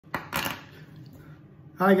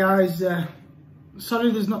Hi guys,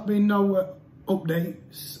 sorry there's not been no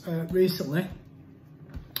updates recently.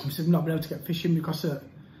 I've not been able to get fishing because of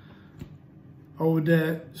old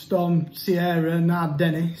Storm Sierra and Nard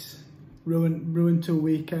Dennis ruined 2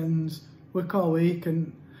 weekends, work all week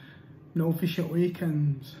and no fish at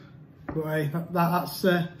weekends. But hey, that's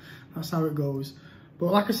how it goes.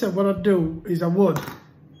 But like I said, what I'd do is I would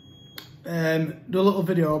do a little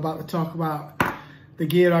video talk about the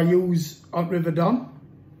gear I use on River Don.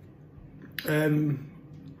 A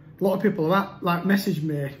lot of people like message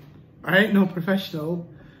me. I ain't no professional.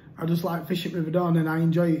 I just like fishing River Don and I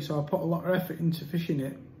enjoy it, so I put a lot of effort into fishing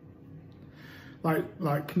it.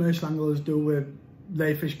 Like commercial anglers do with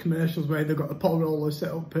they fish commercials where they've got the pole roller set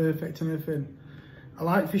up perfect and everything. I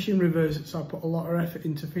like fishing rivers, so I put a lot of effort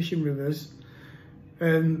into fishing rivers.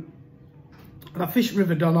 And I fished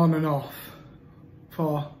River Don on and off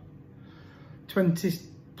for 20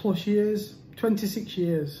 plus years, 26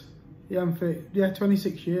 years. Yeah,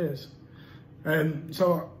 26 years.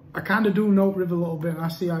 So I kind of do know river a little bit and I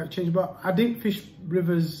see how it changed, but I didn't fish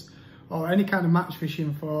rivers or any kind of match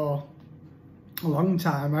fishing for a long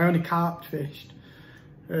time. I only carp fished.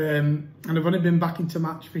 And I've only been back into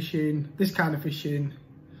match fishing, this kind of fishing.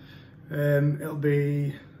 It'll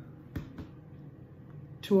be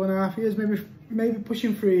 2.5 years, maybe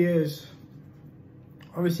pushing 3 years.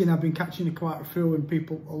 Obviously, I've been catching it quite a few, and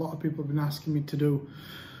a lot of people have been asking me to do.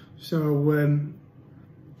 So I'm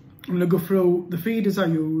gonna go through the feeders I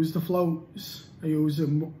use, the floats I use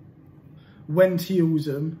them, when to use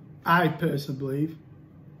them, I personally believe,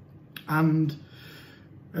 and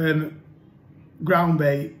ground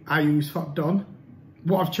bait I use for Don.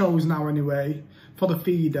 What I've chosen now anyway for the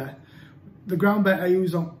feeder. The ground bait I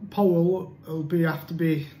use on pole will have to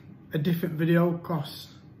be a different video because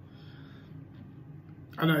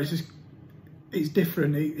I know it's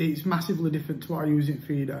different. It's massively different to what I use in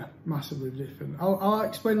feeder. Massively different. I'll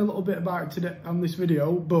explain a little bit about it today on this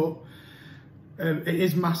video, but it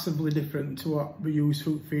is massively different to what we use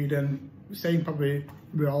hook feed, and same probably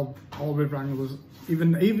with all river anglers,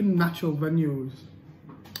 even natural venues.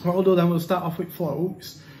 What I'll do then, we'll start off with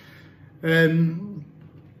floats. My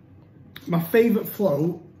favourite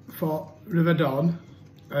float for River Don,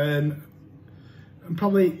 and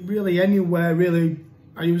probably really anywhere really.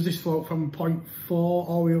 I use this float from 0.4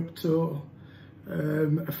 all the way up to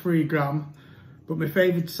a 3 gram, but my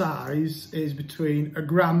favourite size is between 1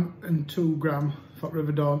 gram and 2 gram for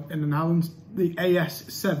River Don in an Allen, the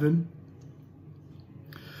AS7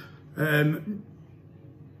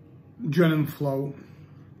 Drennan float.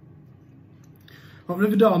 On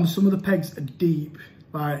River Don, some of the pegs are deep,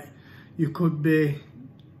 like you could be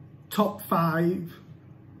top 5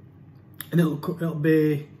 and it'll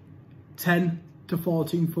be 10 to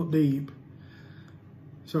 14 foot deep.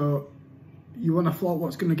 So you want a float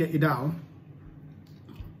what's going to get you down,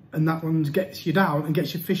 and that one gets you down and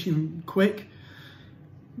gets you fishing quick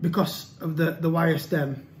because of the wire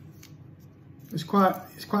stem. It's quite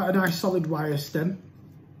a nice solid wire stem,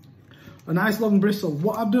 a nice long bristle.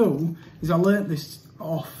 What I do is I learnt this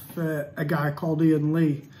off a guy called Ian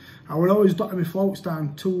Lee. I would always dot my floats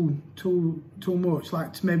down too much,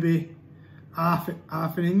 like to maybe half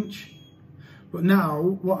an inch. But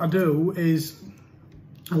now what I do is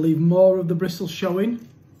I leave more of the bristle showing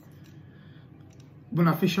when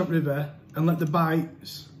I fish up river and let the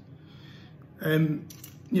bites,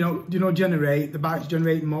 generate, the bites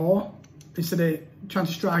generate more instead of trying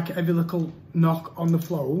to strike every little knock on the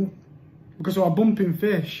float, because I'm bumping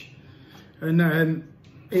fish. And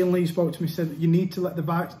Ian Lee spoke to me, said that you need to let the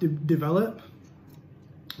bites develop.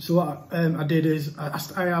 So what I did is I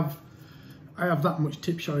have that much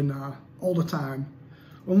tip showing now all the time,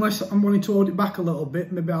 unless I'm wanting to hold it back a little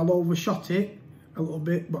bit. Maybe I'll overshot it a little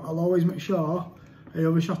bit, but I'll always make sure I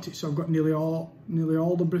overshot it so I've got nearly all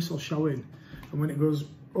the bristle showing. And when it goes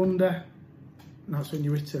under, that's when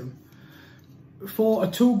you hit them. For a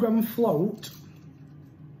 2 gram float,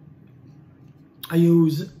 I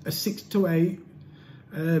use a 6 to 8,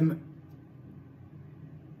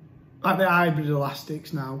 like the hybrid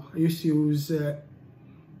elastics now. I used to use the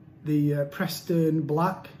Preston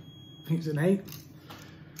Black, I think it's an 8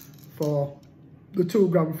 for the 2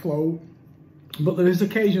 gram float, but there is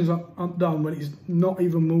occasions on Don when it's not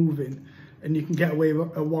even moving and you can get away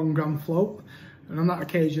with a 1 gram float, and on that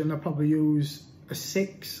occasion I probably use a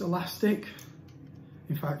 6 elastic.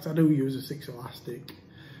 In fact, I do use a 6 elastic,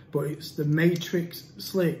 but it's the Matrix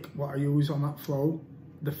Slick what I use on that float,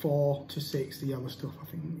 the 4 to 6, the yellow stuff. I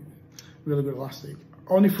think really good elastic,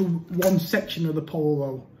 only for one section of the pole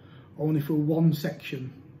though, only for one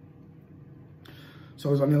section.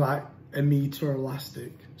 So it's only like 1 meter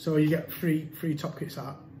elastic. So you get free top kits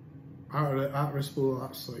out of a spool,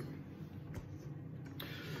 actually.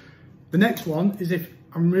 The next one is if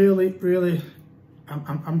I'm really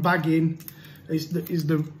I'm bagging, is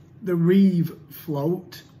the Reeve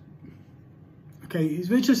float. Okay, it's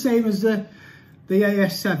much the same as the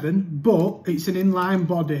AS7, but it's an inline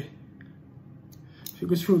body. So it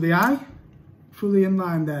goes through the eye, through the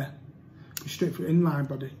inline there, goes straight through inline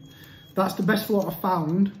body. That's the best float I've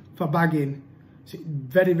found for bagging. So it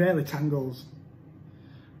very rarely tangles.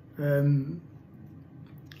 And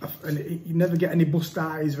you never get any bust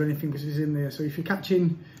eyes or anything because it's in there. So if you're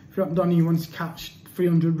up Donny, you want to catch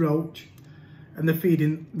 300 roach and they're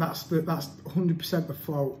feeding, that's 100% the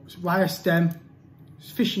float. It's wire stem, it's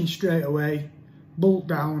fishing straight away, bolt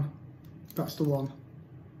down, that's the one.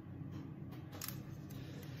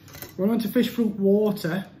 When I want to fish through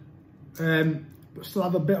water, but still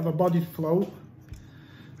have a bit of a body float,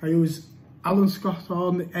 I use Alan Scott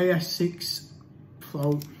on the AS6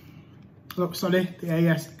 float. Oh, sorry, the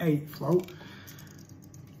AS8 float.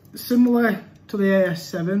 Similar to the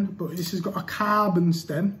AS7, but this has got a carbon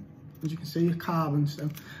stem, as you can see, a carbon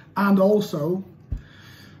stem. And also,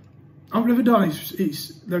 on River Don,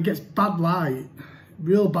 there gets bad light,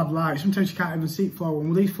 real bad light. Sometimes you can't even see it float. And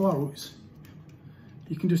with these floats,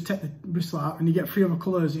 you can just take the bristle out and you get 3 other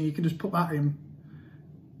colours and you can just put that in.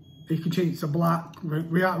 You can change it to black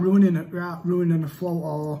without ruining it, without ruining the float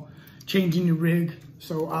or changing your rig.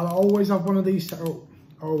 So I'll always have one of these set up,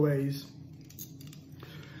 always.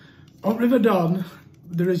 On River Don,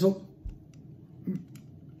 there is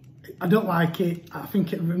I don't like it. I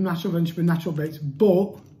think it's natural venture with natural baits,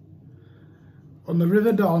 but on the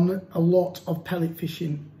River Don, a lot of pellet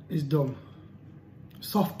fishing is done.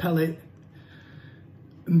 Soft pellet,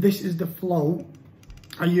 and this is the float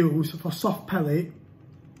I use for soft pellet.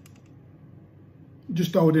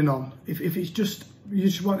 Just holding on. If it's just, you're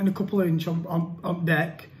just wanting a couple of inch on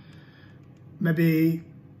deck, maybe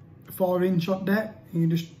 4 inch on deck, and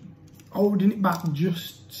you're just holding it back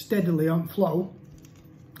just steadily on flow.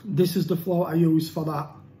 This is the float I use for that.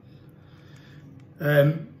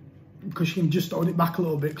 Because you can just hold it back a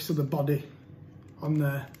little bit because of the body on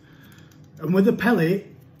there. And with the pellet,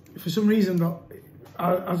 for some reason,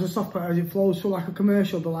 as a soft pellet, as it flows through like a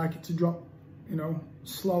commercial, they like it to drop, you know,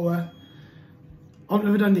 slower. On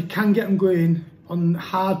River Don, you can get them going on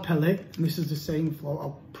hard pellet, and this is the same float. I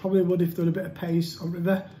probably would if there was a bit of pace on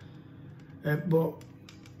River, but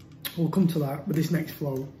we'll come to that with this next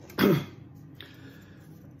float.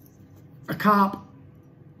 A Carp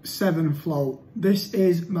 7 float. This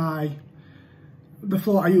is the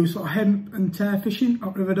float I use for hemp and tear fishing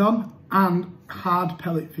at River Don and hard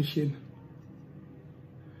pellet fishing.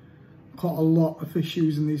 Caught a lot of fish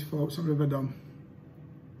using these floats at River Don.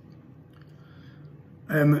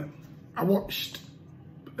 I watched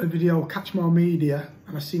a video, Catch More Media,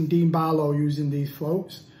 and I seen Dean Barlow using these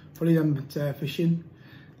floats for his hemp and tear fishing.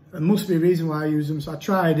 There must be a reason why I use them, so I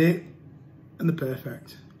tried it and they're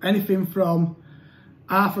perfect. Anything from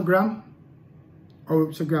half a gram or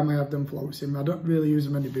up to a gram I have them floats in. I don't really use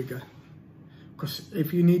them any bigger, because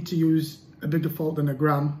if you need to use a bigger float than a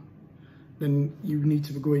gram, then you need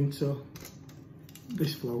to go into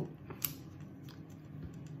this float.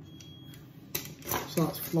 So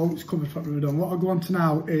that's floats covered for River Don. What I'll go on to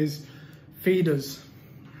now is feeders.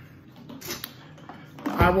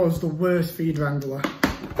 I was the worst feeder angler.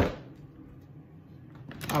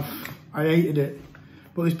 I hated it,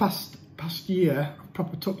 but this past year I've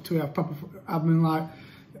proper took to it. I've been like,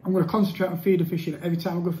 I'm going to concentrate on feeder fishing. Every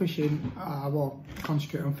time I go fishing, I will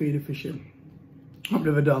concentrate on feeder fishing up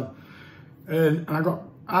River Don. And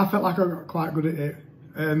I felt like I got quite good at it.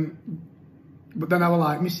 But then I was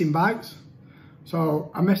like missing bites. So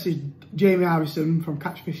I messaged Jamie Harrison from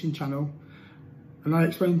Catch Fishing Channel, and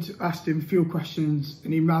I asked him a few questions,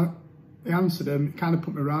 and he answered them. It kind of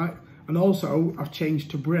put me right. And also, I've changed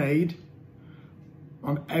to braid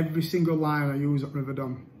on every single line I use at River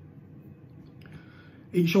Don.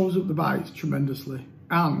 It shows up the bites tremendously,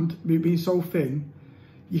 and it being so thin,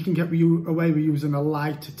 you can get away with using a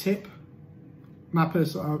lighter tip. My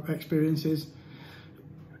personal experience is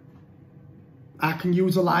I can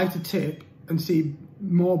use a lighter tip and see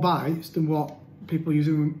more bites than what people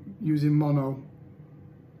using mono.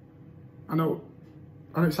 I know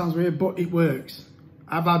it sounds weird, but it works.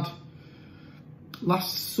 I've had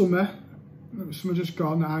last summer just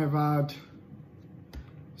gone, I've had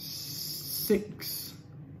 6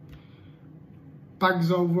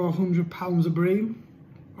 bags over 100 pounds of bream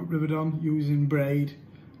at River Don using braid,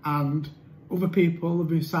 and other people have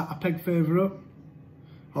been sat a peg further up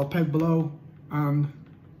or a peg below and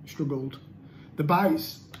struggled. The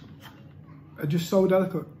bites are just so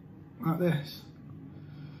delicate, like this.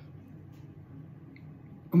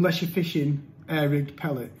 Unless you're fishing air-rigged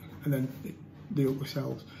pellet, and then they up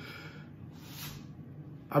themselves.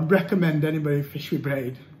 I'd recommend anybody fish with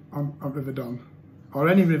braid on River Don, or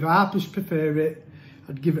any river. I just prefer it.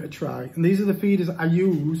 I'd give it a try. And these are the feeders I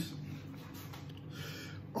use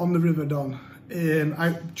on the River Don.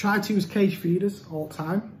 I try to use cage feeders all the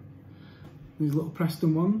time. These little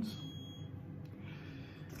Preston ones.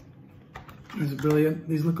 These are brilliant.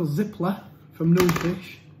 These little Zippler from New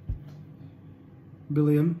Fish.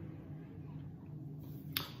 Brilliant.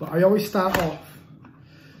 But I always start off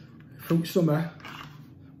through summer.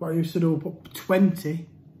 What I used to do, put 20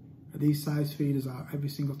 of these size feeders out every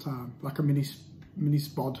single time, like a mini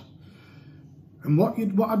spod. And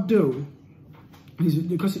what I'd do is,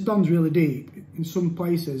 because it Don's really deep, in some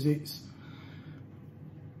places it's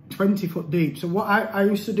 20 foot deep. So what I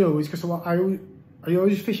used to do is, because I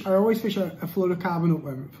always fish a fluorocarbon up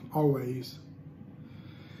length, always.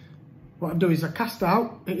 What I do is I cast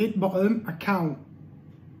out, it hit bottom, I count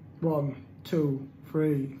 1, 2,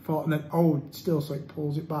 3, 4, and then hold still so it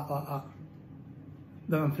pulls it back like that.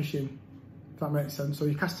 Then I'm fishing, if that makes sense. So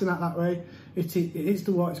you're casting out that way, it hits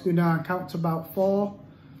the water, it's going down, count to about 4.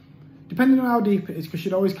 Depending on how deep it is, because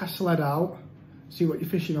you'd always cast the lead out, see what you're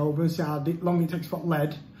fishing over and see how long it takes for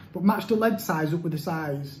lead. But match the lead size up with the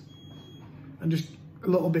size. And just a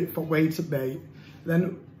little bit for weight of bait.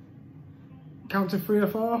 Then count to 3 or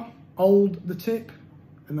 4, hold the tip,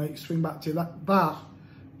 and then swing back to you. That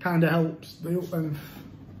kind of helps the up length,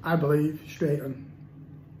 I believe, straighten.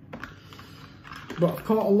 But I've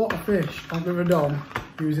caught a lot of fish on River Don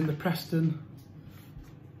using the Preston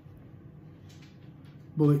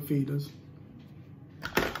bullet feeders.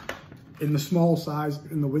 In the small size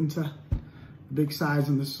in the winter, the big size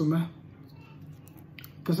in the summer.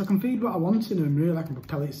 Because I can feed what I want in them, really. I can put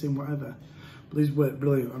pellets in, whatever. But these work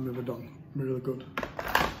brilliant on River Don, really good.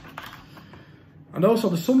 And also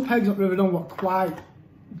the sun pegs at River Don were quite,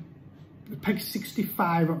 the peg's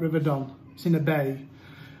 65 at River Don. It's in a bay.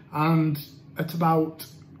 And at about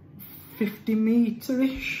 50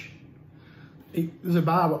 metre-ish, there's a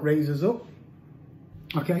bar that raises up.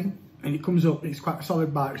 Okay, and it comes up, it's quite a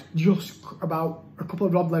solid bar. It's just about a couple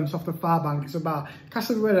of rod lengths off the far bank. It's a bar.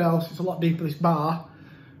 Cast everywhere else, it's a lot deeper. This bar,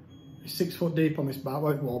 it's 6 foot deep on this bar,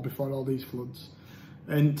 like it was before all these floods.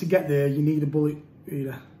 And to get there, you need a bullet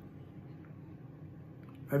feeder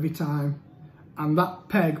every time. And that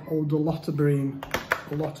peg holds a lot of bream,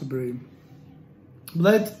 a lot of bream. But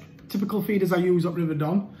they're typical feeders I use up River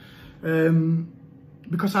Don.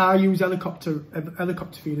 Because I use helicopter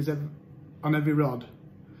feeders on every rod.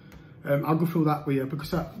 I'll go through that with you,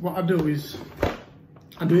 because what I do is,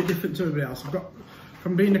 I do it different to everybody else. I've got,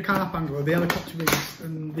 from being a carp angler, the helicopter rigs,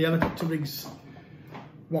 and the helicopter rigs,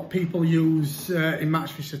 what people use in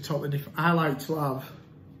match fish are totally different. I like to have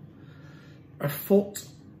a foot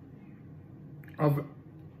of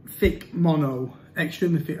thick mono,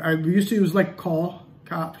 extremely thick. I used to use lead core,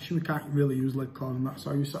 carp fishing, we can't really use lead core and that, so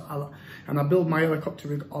I used to, and I build my helicopter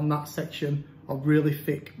rig on that section of really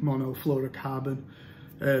thick mono fluorocarbon.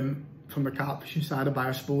 From the carp fishing side, I buy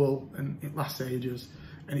a spool and it lasts ages,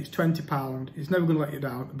 and it's £20. It's never going to let you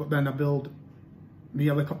down. But then I build my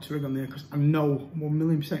helicopter rig on there because I know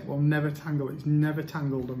 1,000,000% will never tangle. It's never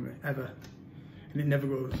tangled on me ever, and it never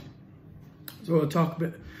goes. So I'll talk a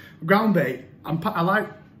bit ground bait. I like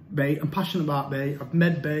bait. I'm passionate about bait. I've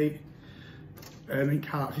made bait in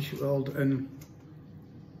carp fishing world, and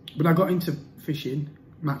when I got into fishing,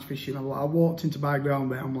 match fishing, I walked in to buy ground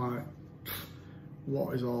bait. I'm like,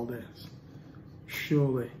 what is all this?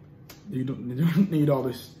 Surely you don't need all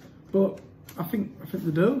this. But I think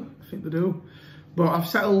they do. I think they do. But I've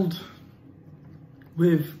settled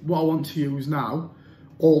with what I want to use now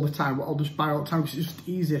all the time. What I'll just buy all the time, because it's just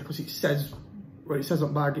easier, because it says what it says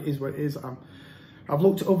on bag, it is what it is. I've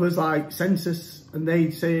looked at others like Census, and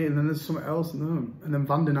they say, and then there's something else, and then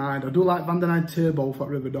Van den Eyde. I do like Van den Eyde Turbo for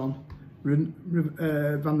River Don. Van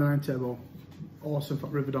den Eyde Turbo. Awesome for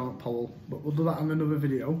River Don at Powell, but we'll do that in another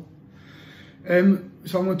video. So I'm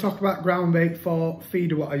going to talk about ground bait for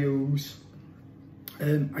feeder, what I use.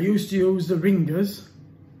 I used to use the Ringers,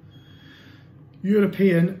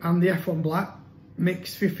 European and the F1 Black,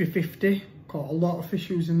 mixed 50-50, caught a lot of fish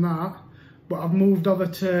using that, but I've moved over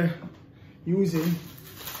to using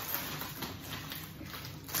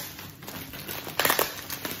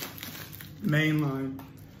mainline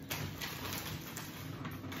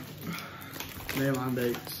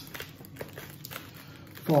baits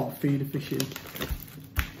for feeder fishing.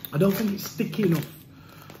 I don't think it's sticky enough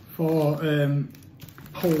for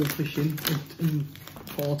pole fishing in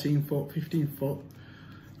 14 foot, 15 foot.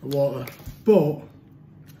 of water. But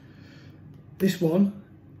this one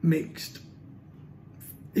mixed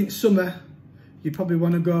in summer, you probably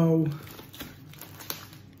want to go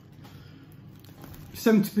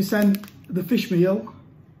 70% of the fish meal,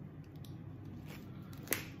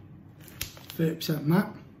 30%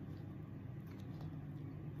 that.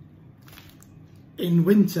 In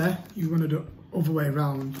winter, you want to do the other way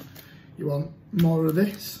around. You want more of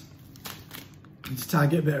this to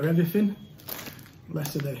target a bit of everything,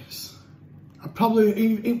 less of this. I probably,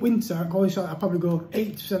 in winter, I'd probably go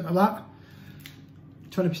 80% of that,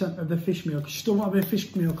 20% of the fish meal, because you still want a bit of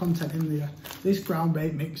fish meal content in there. This ground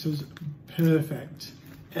bait mix is perfect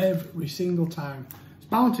every single time. It's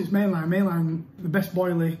bound to its mainline. Mainline, the best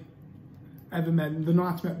boilie ever made. They know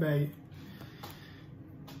how to make bait.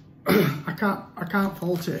 I can't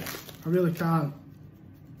fault it. I really can't.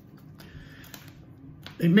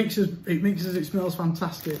 It mixes, it smells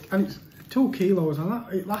fantastic, and it's 2 kilos, and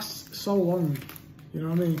that, it lasts so long. You know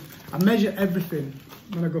what I mean? I measure everything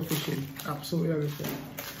when I go fishing, absolutely everything.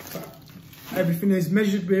 But everything is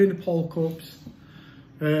measured within the pole cups.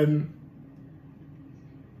 I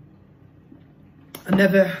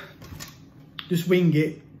never just wing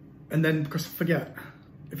it and then, because I forget.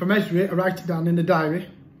 If I measure it, I write it down in the diary.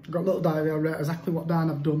 I've got a little diary, I write exactly what down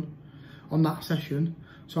I've done on that session,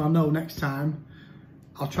 so I know next time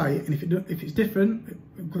I'll try it. And if it's different,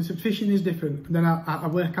 because the fishing is different, then I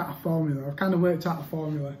work out a formula. I've kind of worked out a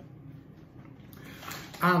formula.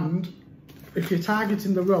 And if you're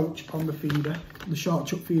targeting the roach on the feeder, the short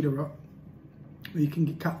chuck feeder rod, you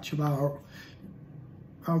can catch about,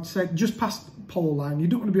 I would say, just past pole line. You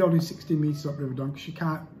don't want to be holding 16 metres up River Don, because you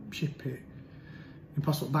can't ship it in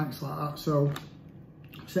possible banks like that. So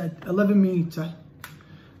I said 11 metre,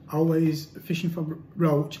 always fishing for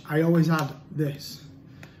roach. I always add this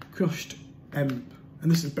crushed hemp,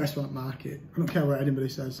 and this is the best one at market. I don't care what anybody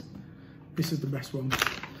says, this is the best one.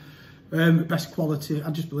 Best quality,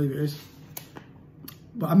 I just believe it is.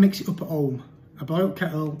 But I mix it up at home. I boil up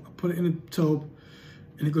kettle, I put it in a tub,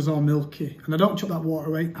 and it goes all milky. And I don't chuck that water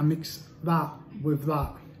away, I mix that with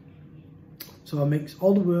that. So I mix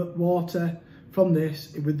all the water from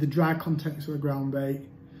this with the dry contents of the ground bait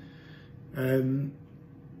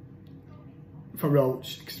for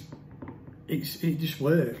roach. It just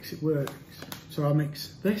works, it works. So I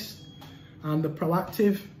mix this and the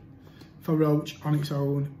Proactive for roach on its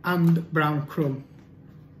own, and brown crumb.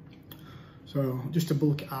 So just to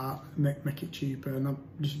bulk it out, make it cheaper, and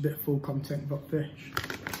just a bit of full content for fish.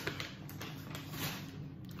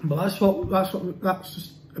 But that's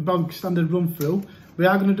just a bog standard run through. We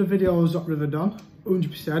are going to do videos up River Don,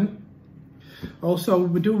 100%. Also,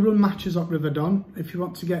 we do run matches up River Don. If you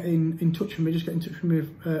want to get in touch with me, just get in touch with me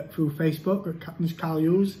through Facebook at Captain Carl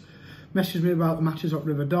Hughes. Message me about the matches up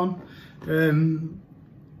River Don.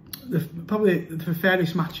 Probably the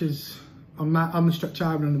fairest matches on the stretch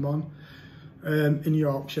I've run them on in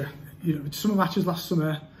Yorkshire. You know, some matches last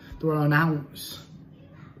summer, they were an ounce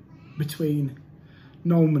between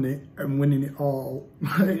knowing it and winning it all.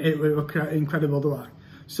 it was incredible, like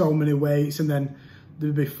so many weights, and then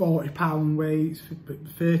there'd be 40-pound weights,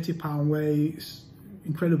 30-pound weights.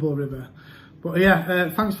 Incredible river. But yeah,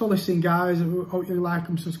 thanks for listening, guys. I hope you like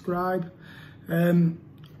and subscribe.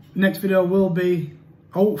 Next video will be,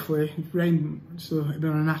 hopefully, if rain, so it'll be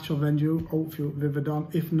on a natural venue, hopefully River Don.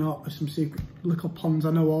 If not, there's some secret little ponds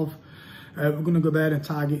I know of. We're going to go there and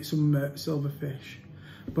target some silverfish.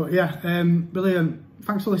 But yeah, brilliant.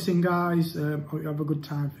 Thanks for listening, guys. Hope you have a good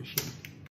time fishing.